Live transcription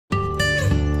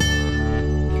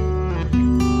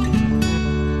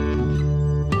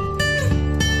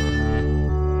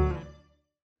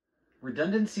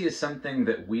Redundancy is something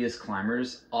that we as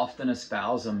climbers often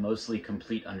espouse a mostly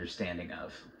complete understanding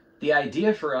of. The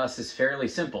idea for us is fairly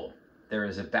simple. There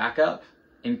is a backup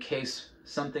in case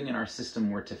something in our system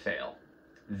were to fail.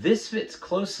 This fits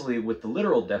closely with the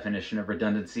literal definition of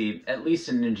redundancy, at least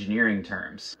in engineering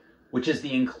terms, which is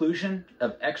the inclusion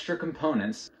of extra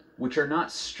components which are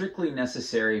not strictly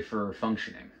necessary for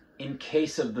functioning, in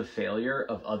case of the failure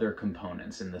of other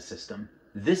components in the system.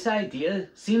 This idea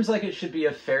seems like it should be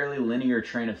a fairly linear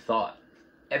train of thought.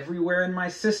 Everywhere in my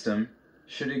system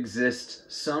should exist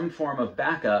some form of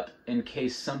backup in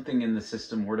case something in the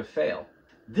system were to fail.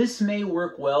 This may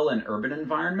work well in urban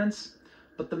environments,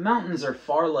 but the mountains are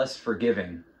far less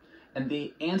forgiving, and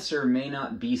the answer may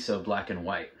not be so black and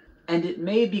white. And it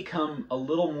may become a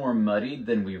little more muddied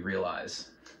than we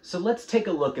realize. So let's take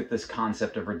a look at this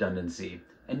concept of redundancy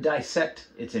and dissect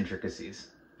its intricacies.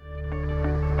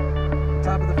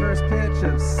 Top of the first pitch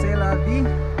of C'est la vie.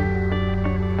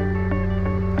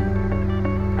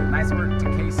 Nice work to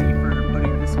Casey for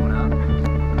putting this one up.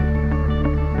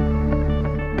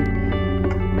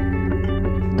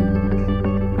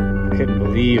 Couldn't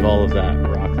believe all of that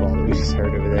rock fall that we just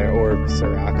heard over there, or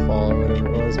Sirac fall, or whatever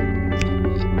it was.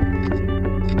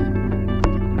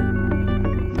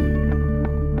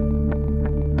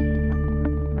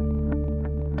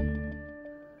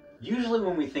 Usually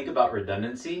when we think about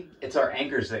redundancy, it's our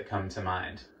anchors that come to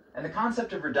mind. And the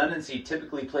concept of redundancy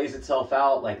typically plays itself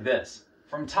out like this.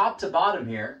 From top to bottom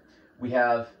here, we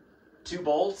have 2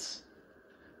 bolts,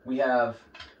 we have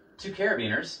 2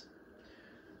 carabiners,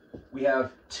 we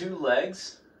have 2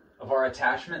 legs of our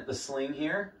attachment, the sling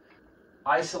here,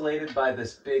 isolated by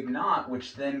this big knot,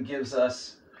 which then gives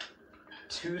us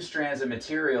 2 strands of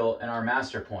material in our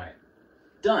master point.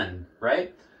 Done,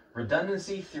 right?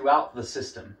 Redundancy throughout the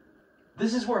system.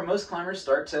 This is where most climbers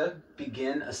start to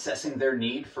begin assessing their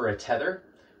need for a tether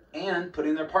and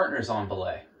putting their partners on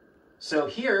belay. So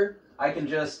here, I can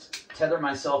just tether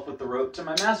myself with the rope to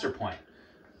my master point.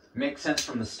 Makes sense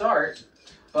from the start,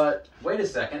 but wait a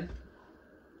second.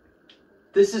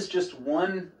 This is just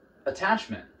one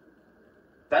attachment.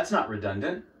 That's not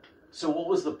redundant. So what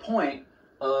was the point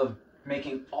of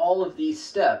making all of these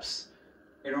steps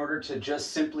in order to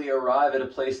just simply arrive at a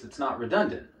place that's not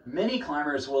redundant? Many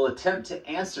climbers will attempt to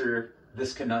answer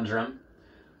this conundrum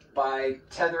by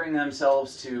tethering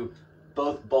themselves to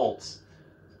both bolts,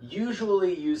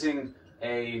 usually using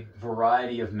a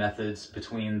variety of methods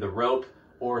between the rope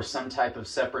or some type of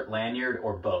separate lanyard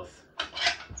or both.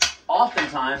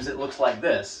 Oftentimes it looks like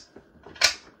this.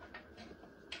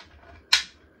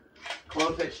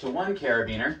 Clove hitch to one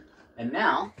carabiner, and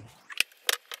now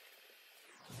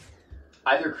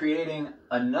either creating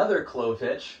another clove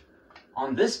hitch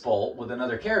on this bolt with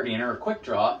another carabiner or quick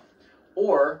draw,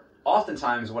 or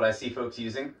oftentimes what I see folks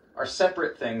using are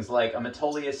separate things like a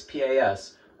Metolius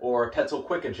PAS or a Petzl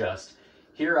quick adjust.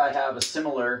 Here I have a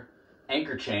similar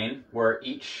anchor chain where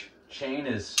each chain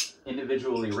is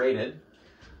individually rated.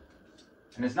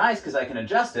 And it's nice because I can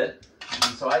adjust it,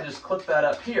 and so I just clip that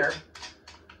up here.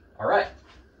 All right,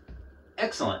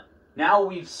 excellent. Now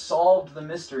we've solved the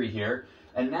mystery here,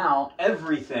 and now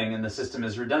everything in the system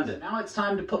is redundant. Now it's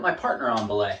time to put my partner on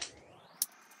belay.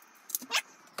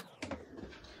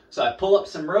 So I pull up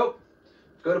some rope,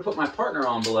 go to put my partner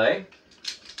on belay.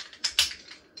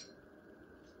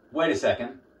 Wait a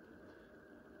second.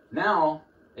 Now,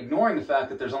 ignoring the fact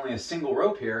that there's only a single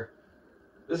rope here,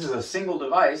 this is a single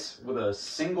device with a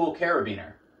single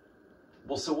carabiner.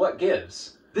 Well, so what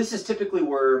gives? This is typically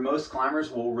where most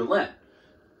climbers will relent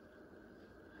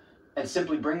and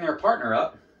simply bring their partner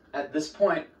up at this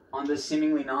point on this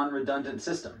seemingly non-redundant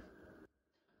system.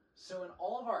 So in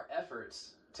all of our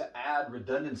efforts to add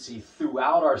redundancy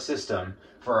throughout our system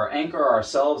for our anchor,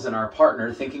 ourselves, and our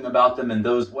partner, thinking about them in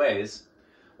those ways,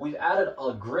 we've added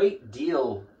a great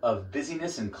deal of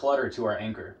busyness and clutter to our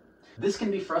anchor. This can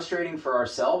be frustrating for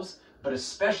ourselves, but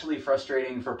especially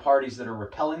frustrating for parties that are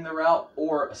rappelling the route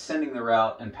or ascending the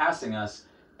route and passing us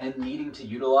and needing to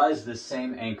utilize this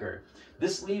same anchor.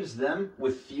 This leaves them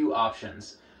with few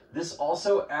options. This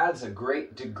also adds a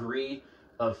great degree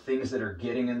of things that are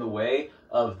getting in the way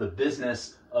of the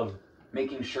business of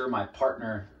making sure my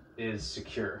partner is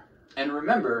secure. And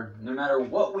remember, no matter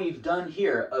what we've done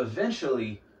here,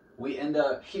 eventually we end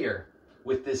up here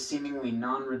with this seemingly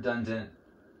non-redundant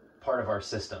part of our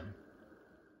system.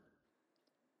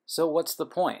 So what's the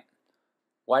point?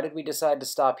 Why did we decide to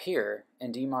stop here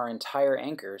and deem our entire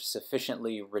anchor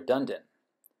sufficiently redundant?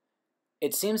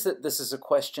 It seems that this is a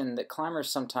question that climbers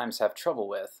sometimes have trouble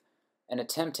with and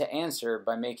attempt to answer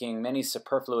by making many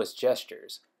superfluous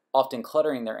gestures, often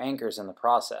cluttering their anchors in the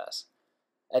process.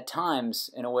 at times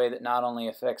in a way that not only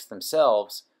affects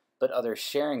themselves, but others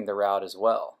sharing the route as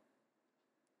well.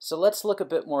 So let's look a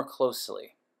bit more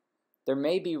closely. There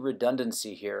may be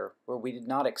redundancy here where we did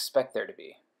not expect there to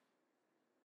be.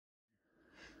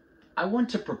 I want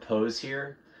to propose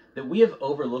here that we have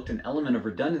overlooked an element of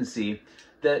redundancy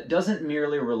that doesn't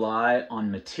merely rely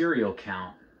on material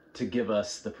count to give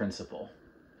us the principle.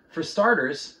 For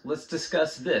starters, let's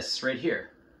discuss this right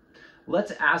here.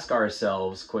 Let's ask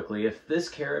ourselves quickly if this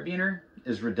carabiner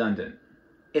is redundant.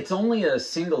 It's only a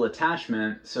single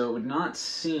attachment, so it would not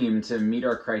seem to meet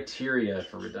our criteria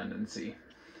for redundancy.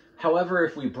 However,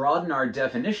 if we broaden our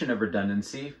definition of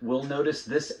redundancy, we'll notice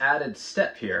this added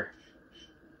step here.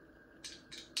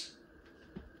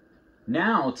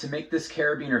 Now, to make this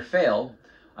carabiner fail,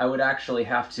 I would actually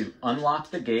have to unlock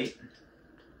the gate,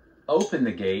 open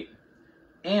the gate,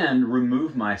 and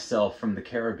remove myself from the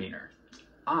carabiner.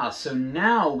 So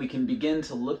now we can begin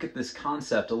to look at this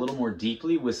concept a little more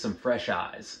deeply with some fresh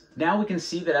eyes. Now we can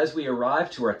see that as we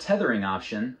arrive to our tethering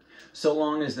option, so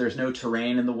long as there's no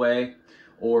terrain in the way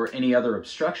or any other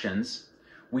obstructions,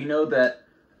 we know that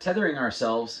tethering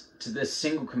ourselves to this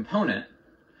single component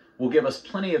will give us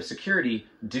plenty of security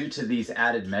due to these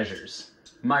added measures.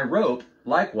 My rope,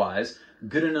 likewise,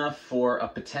 good enough for a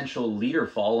potential leader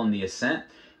fall on the ascent,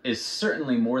 is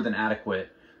certainly more than adequate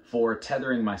for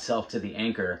tethering myself to the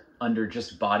anchor under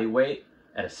just body weight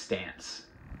at a stance.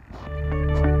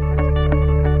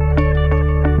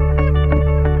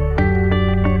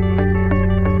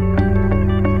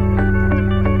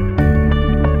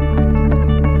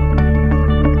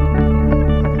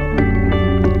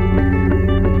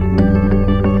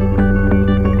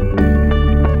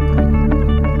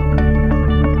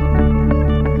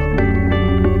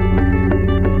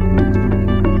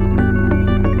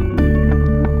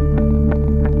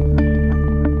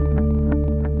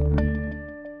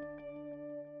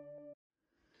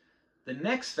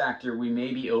 The next factor we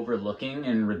may be overlooking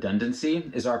in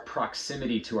redundancy is our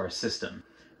proximity to our system.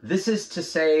 This is to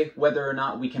say whether or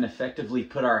not we can effectively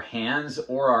put our hands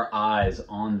or our eyes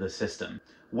on the system.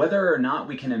 Whether or not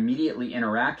we can immediately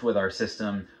interact with our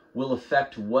system will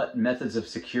affect what methods of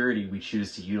security we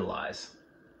choose to utilize.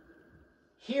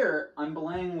 Here, I'm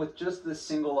belaying with just this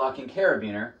single locking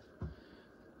carabiner,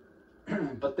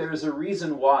 but there's a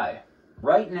reason why.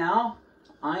 Right now,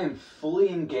 I am fully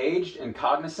engaged and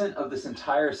cognizant of this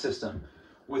entire system,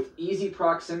 with easy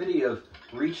proximity of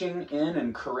reaching in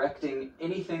and correcting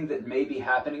anything that may be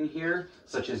happening here,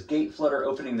 such as gate flutter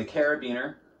opening the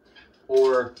carabiner,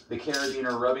 or the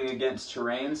carabiner rubbing against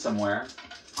terrain somewhere.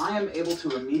 I am able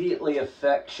to immediately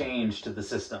affect change to the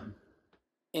system.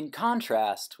 In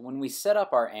contrast, when we set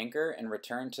up our anchor and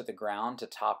return to the ground to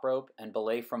top rope and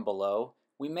belay from below,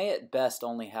 we may at best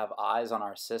only have eyes on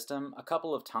our system a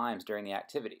couple of times during the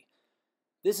activity.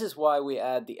 This is why we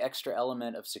add the extra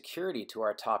element of security to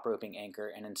our top roping anchor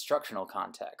in instructional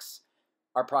contexts.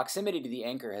 Our proximity to the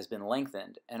anchor has been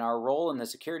lengthened, and our role in the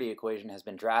security equation has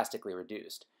been drastically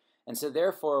reduced. And so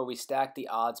therefore we stack the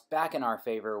odds back in our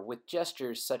favor with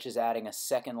gestures such as adding a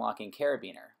second locking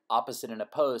carabiner, opposite and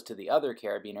opposed to the other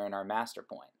carabiner in our master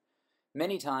point.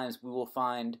 Many times we will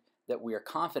find that we are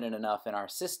confident enough in our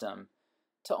system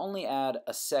to only add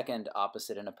a second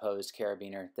opposite and opposed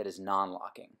carabiner that is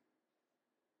non-locking.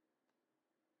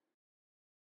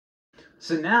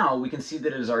 So now we can see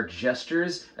that it is our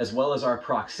gestures as well as our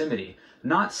proximity,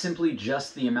 not simply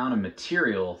just the amount of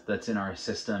material that's in our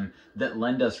system that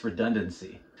lend us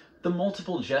redundancy. The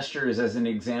multiple gestures as an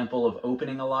example of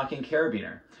opening a locking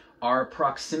carabiner, our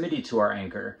proximity to our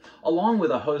anchor, along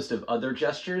with a host of other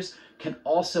gestures, can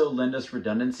also lend us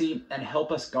redundancy and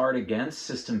help us guard against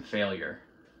system failure.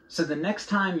 So the next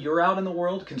time you're out in the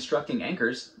world constructing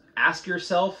anchors, ask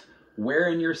yourself, where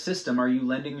in your system are you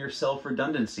lending yourself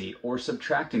redundancy or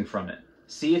subtracting from it?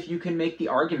 See if you can make the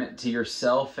argument to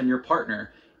yourself and your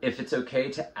partner if it's okay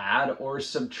to add or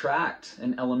subtract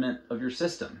an element of your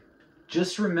system.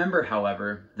 Just remember,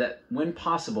 however, that when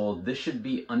possible, this should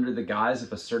be under the guise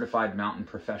of a certified mountain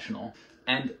professional.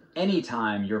 And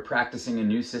anytime you're practicing a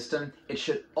new system, it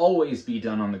should always be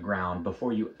done on the ground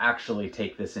before you actually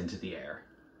take this into the air.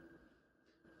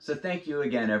 So thank you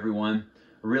again, everyone.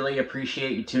 Really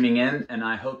appreciate you tuning in, and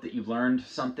I hope that you've learned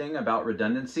something about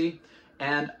redundancy,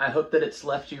 and I hope that it's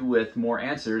left you with more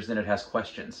answers than it has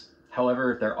questions.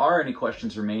 However, if there are any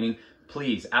questions remaining,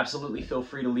 please absolutely feel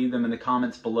free to leave them in the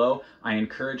comments below. I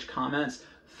encourage comments,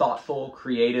 thoughtful,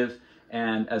 creative,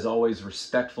 and as always,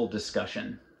 respectful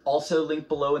discussion. Also linked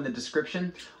below in the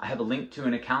description, I have a link to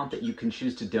an account that you can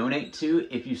choose to donate to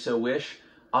if you so wish.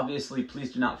 Obviously,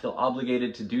 please do not feel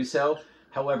obligated to do so.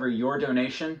 However, your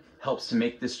donation helps to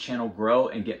make this channel grow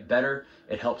and get better.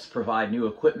 It helps provide new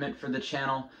equipment for the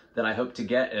channel that I hope to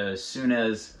get as soon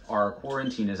as our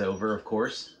quarantine is over, of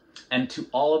course. And to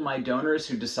all of my donors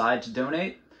who decide to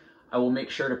donate, I will make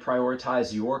sure to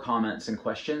prioritize your comments and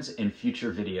questions in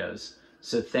future videos.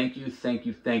 So thank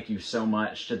you so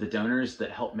much to the donors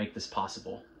that help make this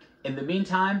possible. In the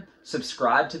meantime,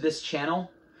 subscribe to this channel.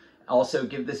 Also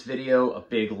give this video a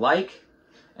big like.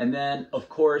 And then, of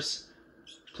course,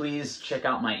 please check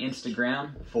out my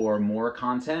Instagram for more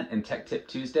content and Tech Tip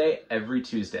Tuesday every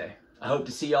Tuesday. I hope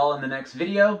to see y'all in the next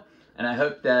video, and I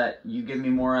hope that you give me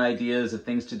more ideas of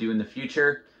things to do in the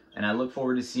future, and I look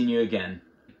forward to seeing you again.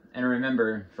 And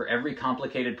remember, for every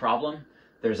complicated problem,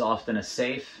 there's often a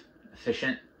safe,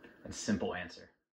 efficient, and simple answer.